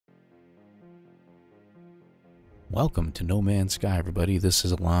Welcome to NoMansSky, everybody. This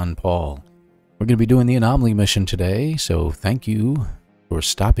is ElanPaul. We're going to be doing the Anomaly mission today, so thank you for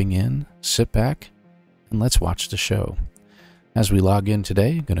stopping in. Sit back, and let's watch the show. As we log in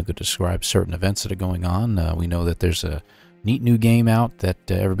today, I'm going to go describe certain events that are going on. We know that there's a neat new game out that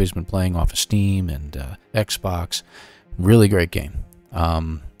everybody's been playing off of Steam and Xbox. Really great game.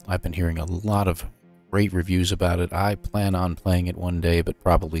 I've been hearing a lot of great reviews about it. I plan on playing it one day, but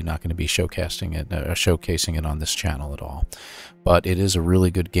probably not going to be showcasing it on this channel at all. But it is a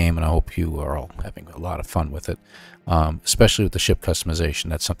really good game, and I hope you are all having a lot of fun with it, especially with the ship customization.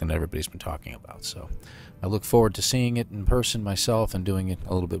 That's something that everybody's been talking about. So I look forward to seeing it in person myself and doing it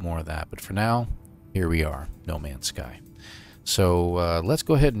a little bit more of that. But for now, here we are, NoMansSky. So let's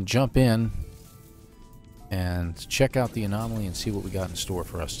go ahead and jump in and check out the Anomaly and see what we got in store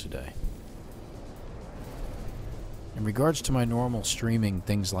for us today. In regards to my normal streaming,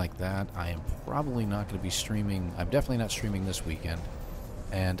 things like that, I am probably not going to be streaming. I'm definitely not streaming this weekend.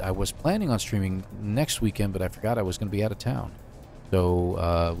 And I was planning on streaming next weekend, but I forgot I was going to be out of town.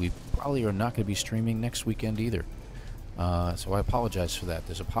 So we probably are not going to be streaming next weekend either. So I apologize for that.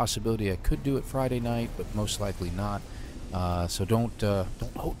 There's a possibility I could do it Friday night, but most likely not. So don't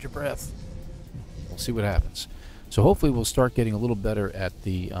hold your breath. We'll see what happens. So hopefully we'll start getting a little better at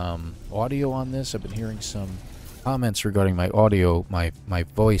the audio on this. I've been hearing some comments regarding my audio, my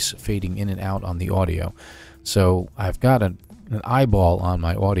voice fading in and out on the audio. So I've got an eyeball on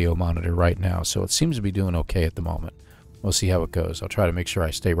my audio monitor right now, so it seems to be doing okay at the moment. We'll see how it goes. I'll try to make sure I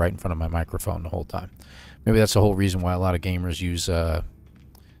stay right in front of my microphone the whole time. Maybe that's the whole reason why a lot of gamers use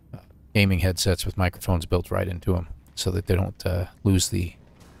gaming headsets with microphones built right into them, so that they don't lose the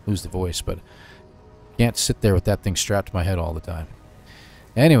voice. But can't sit there with that thing strapped to my head all the time.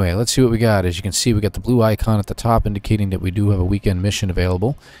 Anyway, let's see what we got. As you can see, we got the blue icon at the top indicating that we do have a weekend mission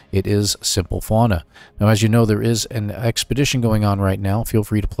available. It is Simple Fauna. Now, as you know, there is an expedition going on right now. Feel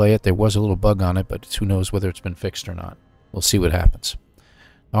free to play it. There was a little bug on it, but who knows whether it's been fixed or not. We'll see what happens.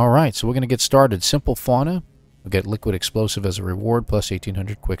 All right, so we're going to get started. Simple Fauna. We'll get liquid explosive as a reward, plus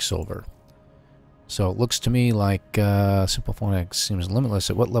 1,800 quicksilver. So it looks to me like Simple Fauna seems limitless.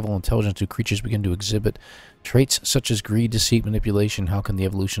 At what level of intelligence do creatures begin to exhibit traits such as greed, deceit, manipulation? How can the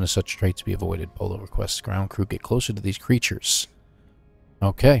evolution of such traits be avoided? Polo requests ground crew get closer to these creatures.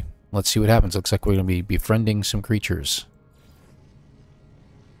 Okay, let's see what happens. Looks like we're going to be befriending some creatures.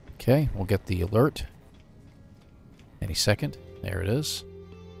 Okay, we'll get the alert any second. There it is.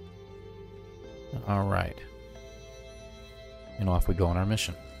 All right. And off we go on our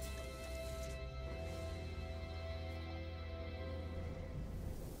mission.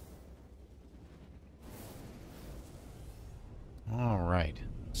 Alright,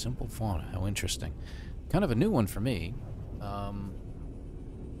 Simple Fauna, how interesting. Kind of a new one for me. I'm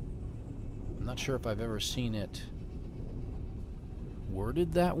not sure if I've ever seen it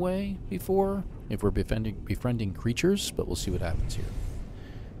worded that way before, if we're befriending creatures, but we'll see what happens here.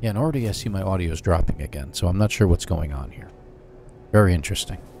 Yeah, and already I see my audio is dropping again, so I'm not sure what's going on here. Very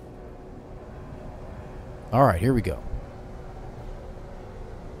interesting. Alright, here we go.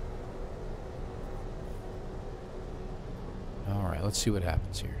 Alright, let's see what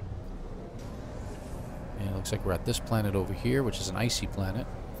happens here. And it looks like we're at this planet over here, which is an icy planet.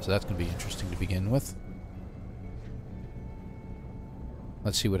 So that's going to be interesting to begin with.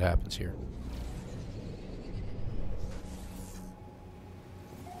 Let's see what happens here.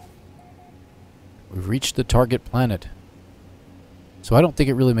 We've reached the target planet. So I don't think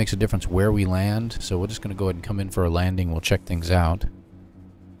it really makes a difference where we land. So we're just going to go ahead and come in for a landing. We'll check things out.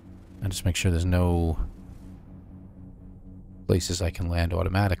 And just make sure there's no places I can land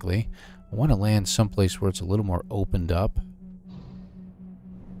automatically. I want to land someplace where it's a little more opened up.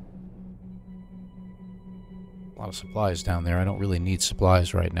 A lot of supplies down there. I don't really need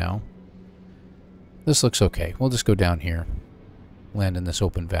supplies right now. This looks okay. We'll just go down here. Land in this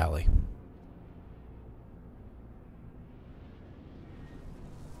open valley.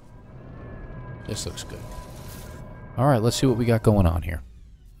 This looks good. Alright, let's see what we got going on here.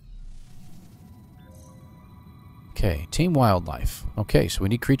 Okay, Team Wildlife. Okay, so we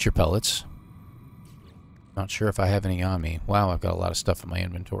need creature pellets. Not sure if I have any on me. Wow, I've got a lot of stuff in my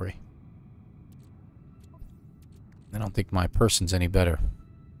inventory. I don't think my person's any better.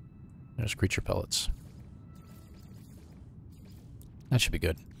 There's creature pellets. That should be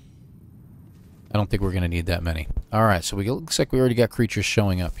good. I don't think we're going to need that many. Alright, so looks like we already got creatures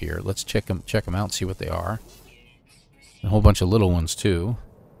showing up here. Let's check them out and see what they are. A whole bunch of little ones, too.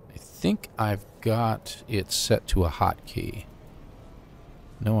 I think I've got it set to a hotkey.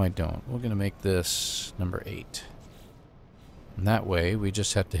 No, I don't. We're going to make this number 8. And that way, we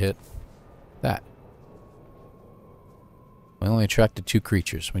just have to hit that. We only attracted 2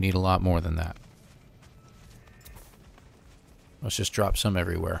 creatures. We need a lot more than that. Let's just drop some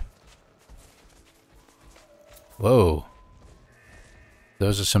everywhere. Whoa.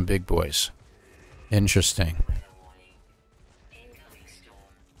 Those are some big boys. Interesting.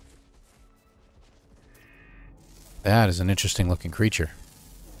 That is an interesting looking creature.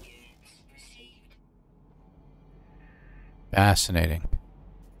 Fascinating.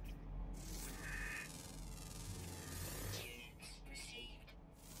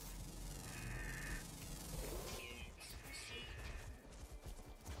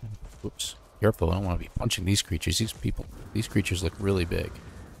 Oops. Careful, I don't want to be punching these creatures. These creatures look really big.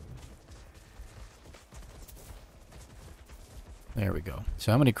 There we go.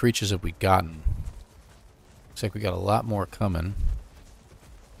 So how many creatures have we gotten? Looks like we got a lot more coming.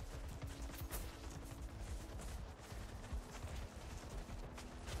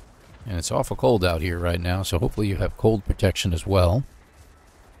 And it's awful cold out here right now, so hopefully you have cold protection as well.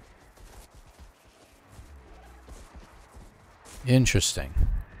 Interesting.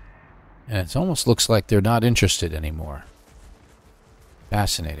 And it almost looks like they're not interested anymore.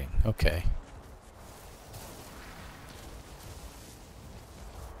 Fascinating. Okay.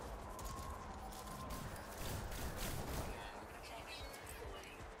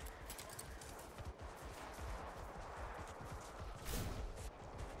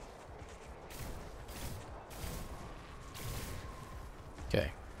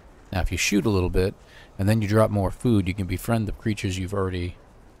 Okay. Now if you shoot a little bit, and then you drop more food, you can befriend the creatures you've already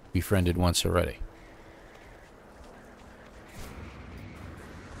befriended once already.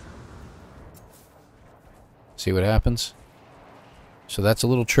 See what happens? So that's a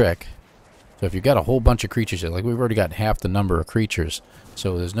little trick. So if you've got a whole bunch of creatures, like we've already got half the number of creatures,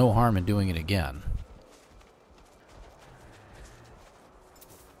 so there's no harm in doing it again.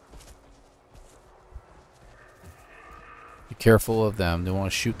 Be careful of them. They want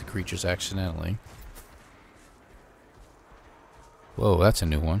to shoot the creatures accidentally. Whoa, that's a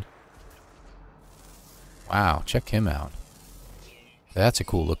new one. Wow, check him out. That's a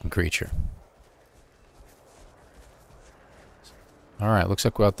cool looking creature. Alright, looks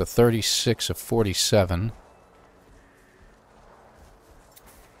like we're at the 36 of 47.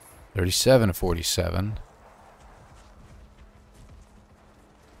 37 of 47.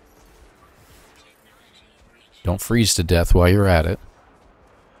 Don't freeze to death while you're at it.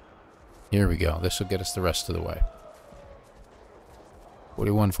 Here we go. This will get us the rest of the way.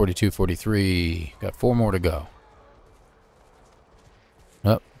 41, 42, 43. Got 4 more to go.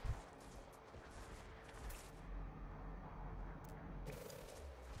 Up.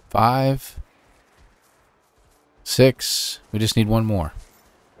 5. 6. We just need 1 more.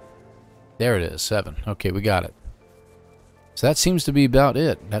 There it is. 7. Okay, we got it. So that seems to be about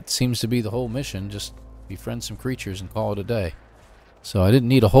it. That seems to be the whole mission. Just befriend some creatures and call it a day. So I didn't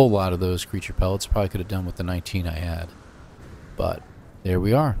need a whole lot of those creature pellets. Probably could have done with the 19 I had. But there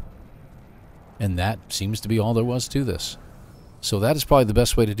we are. And that seems to be all there was to this. So that is probably the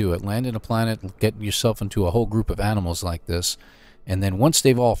best way to do it. Land in a planet, get yourself into a whole group of animals like this, and then once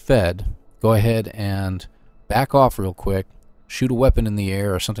they've all fed, go ahead and back off real quick, shoot a weapon in the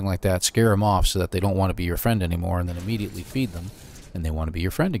air or something like that, scare them off so that they don't want to be your friend anymore, and then immediately feed them, and they want to be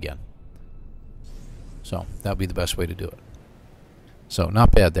your friend again. So that would be the best way to do it. So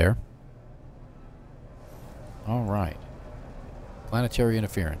not bad there. All right. Planetary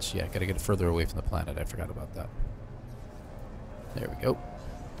interference. Yeah, got to get it further away from the planet. I forgot about that. There we go.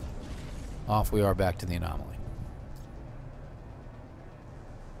 Off we are back to the anomaly.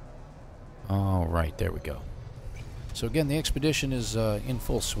 All right, there we go. So again, the expedition is in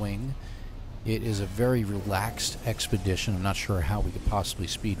full swing. It is a very relaxed expedition. I'm not sure how we could possibly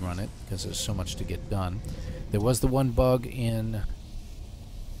speedrun it because there's so much to get done. There was the one bug in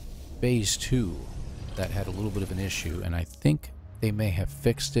Phase 2 that had a little bit of an issue, and I think they may have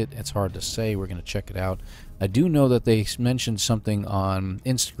fixed it. It's hard to say. We're going to check it out. I do know that they mentioned something on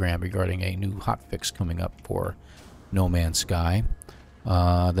Instagram regarding a new hotfix coming up for NoMansSky.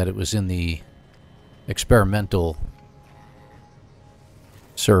 That it was in the experimental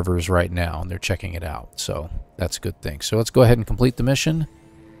servers right now, and they're checking it out. So that's a good thing. So let's go ahead and complete the mission.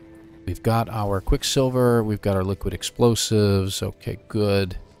 We've got our Quicksilver. We've got our liquid explosives. Okay,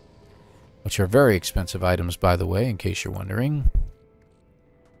 good. Which are very expensive items, by the way, in case you're wondering.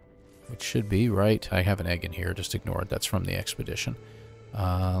 Which should be, right? I have an egg in here. Just ignore it. That's from the expedition.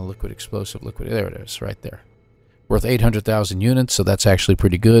 Liquid explosive, liquid. There it is, right there. Worth 800,000 units, so that's actually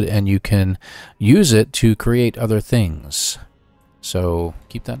pretty good. And you can use it to create other things. So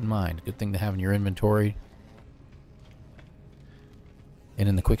keep that in mind. Good thing to have in your inventory. And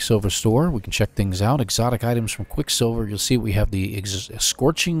in the Quicksilver store, we can check things out. Exotic items from Quicksilver. You'll see we have the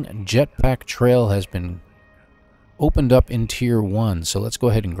Scorching Jetpack Trail has been opened up in Tier 1. So let's go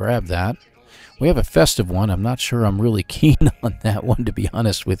ahead and grab that. We have a festive one. I'm not sure I'm really keen on that one, to be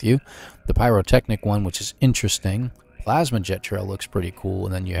honest with you. The Pyrotechnic one, which is interesting. Plasma Jet Trail looks pretty cool.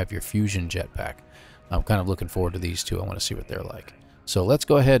 And then you have your Fusion Jetpack. I'm kind of looking forward to these two. I want to see what they're like. So let's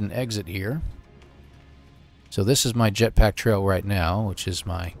go ahead and exit here. So this is my jetpack trail right now, which is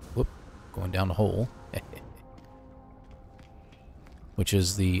my, whoop, going down the hole, which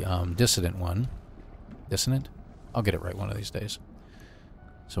is the Dissident one. Dissonant? I'll get it right one of these days.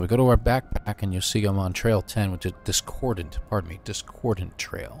 So we go to our backpack, and you'll see I'm on Trail 10, which is Discordant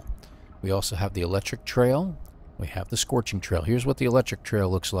Trail. We also have the Electric Trail. We have the Scorching Trail. Here's what the Electric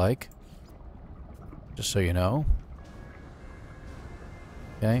Trail looks like, just so you know.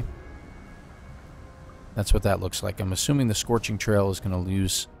 Okay. That's what that looks like. I'm assuming the Scorching Trail is going to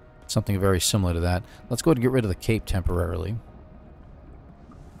use something very similar to that. Let's go ahead and get rid of the cape temporarily.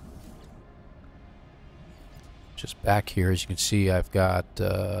 Just back here, as you can see, I've got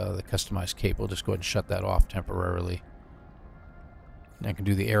the customized cape. We'll just go ahead and shut that off temporarily. And I can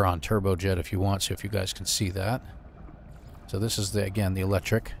do the Aeron Turbojet if you want, so if you guys can see that. So this is, again, the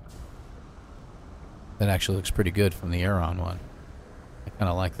electric. That actually looks pretty good from the Aeron one. I kind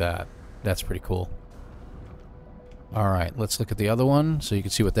of like that. That's pretty cool. Alright, let's look at the other one so you can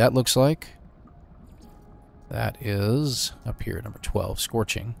see what that looks like. That is up here, number 12,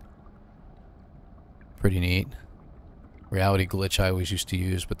 Scorching. Pretty neat. Reality glitch I always used to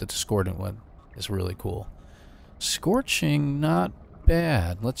use, but the Discordant one is really cool. Scorching, not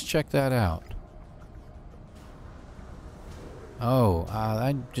bad. Let's check that out. Oh,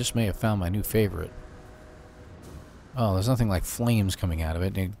 I just may have found my new favorite. Oh, there's nothing like flames coming out of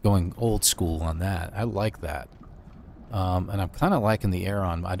it. Going old school on that. I like that. And I'm kind of liking the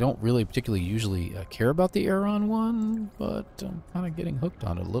Aeron. I don't really particularly usually care about the Aeron one, but I'm kind of getting hooked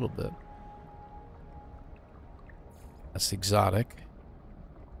on it a little bit. That's the exotic.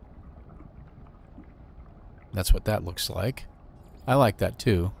 That's what that looks like. I like that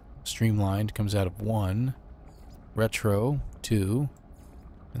too. Streamlined comes out of 1. Retro, 2.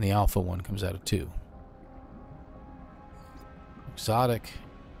 And the Alpha one comes out of 2. Exotic.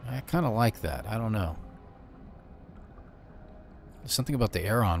 I kind of like that. I don't know. There's something about the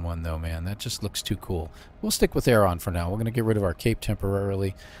Aeron one, though, man. That just looks too cool. We'll stick with Aeron for now. We're going to get rid of our cape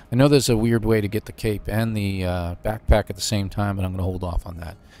temporarily. I know there's a weird way to get the cape and the backpack at the same time, but I'm going to hold off on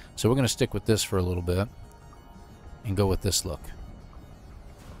that. So we're going to stick with this for a little bit and go with this look.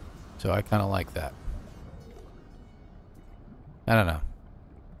 So I kind of like that. I don't know.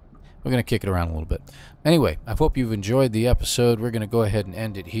 We're going to kick it around a little bit. Anyway, I hope you've enjoyed the episode. We're going to go ahead and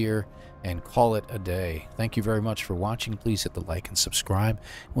end it here and call it a day. Thank you very much for watching. Please hit the like and subscribe.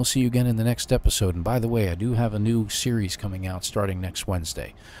 We'll see you again in the next episode. And by the way, I do have a new series coming out starting next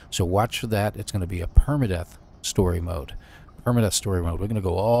Wednesday. So watch for that. It's going to be a permadeath story mode. Permadeath story mode. We're going to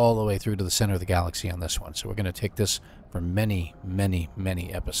go all the way through to the center of the galaxy on this one. So we're going to take this for many, many,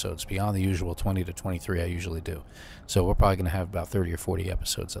 many episodes beyond the usual 20 to 23 I usually do. So we're probably going to have about 30 or 40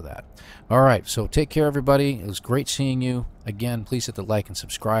 episodes of that. All right, so take care, everybody. It was great seeing you. Again, please hit the like and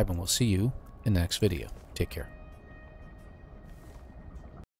subscribe, and we'll see you in the next video. Take care.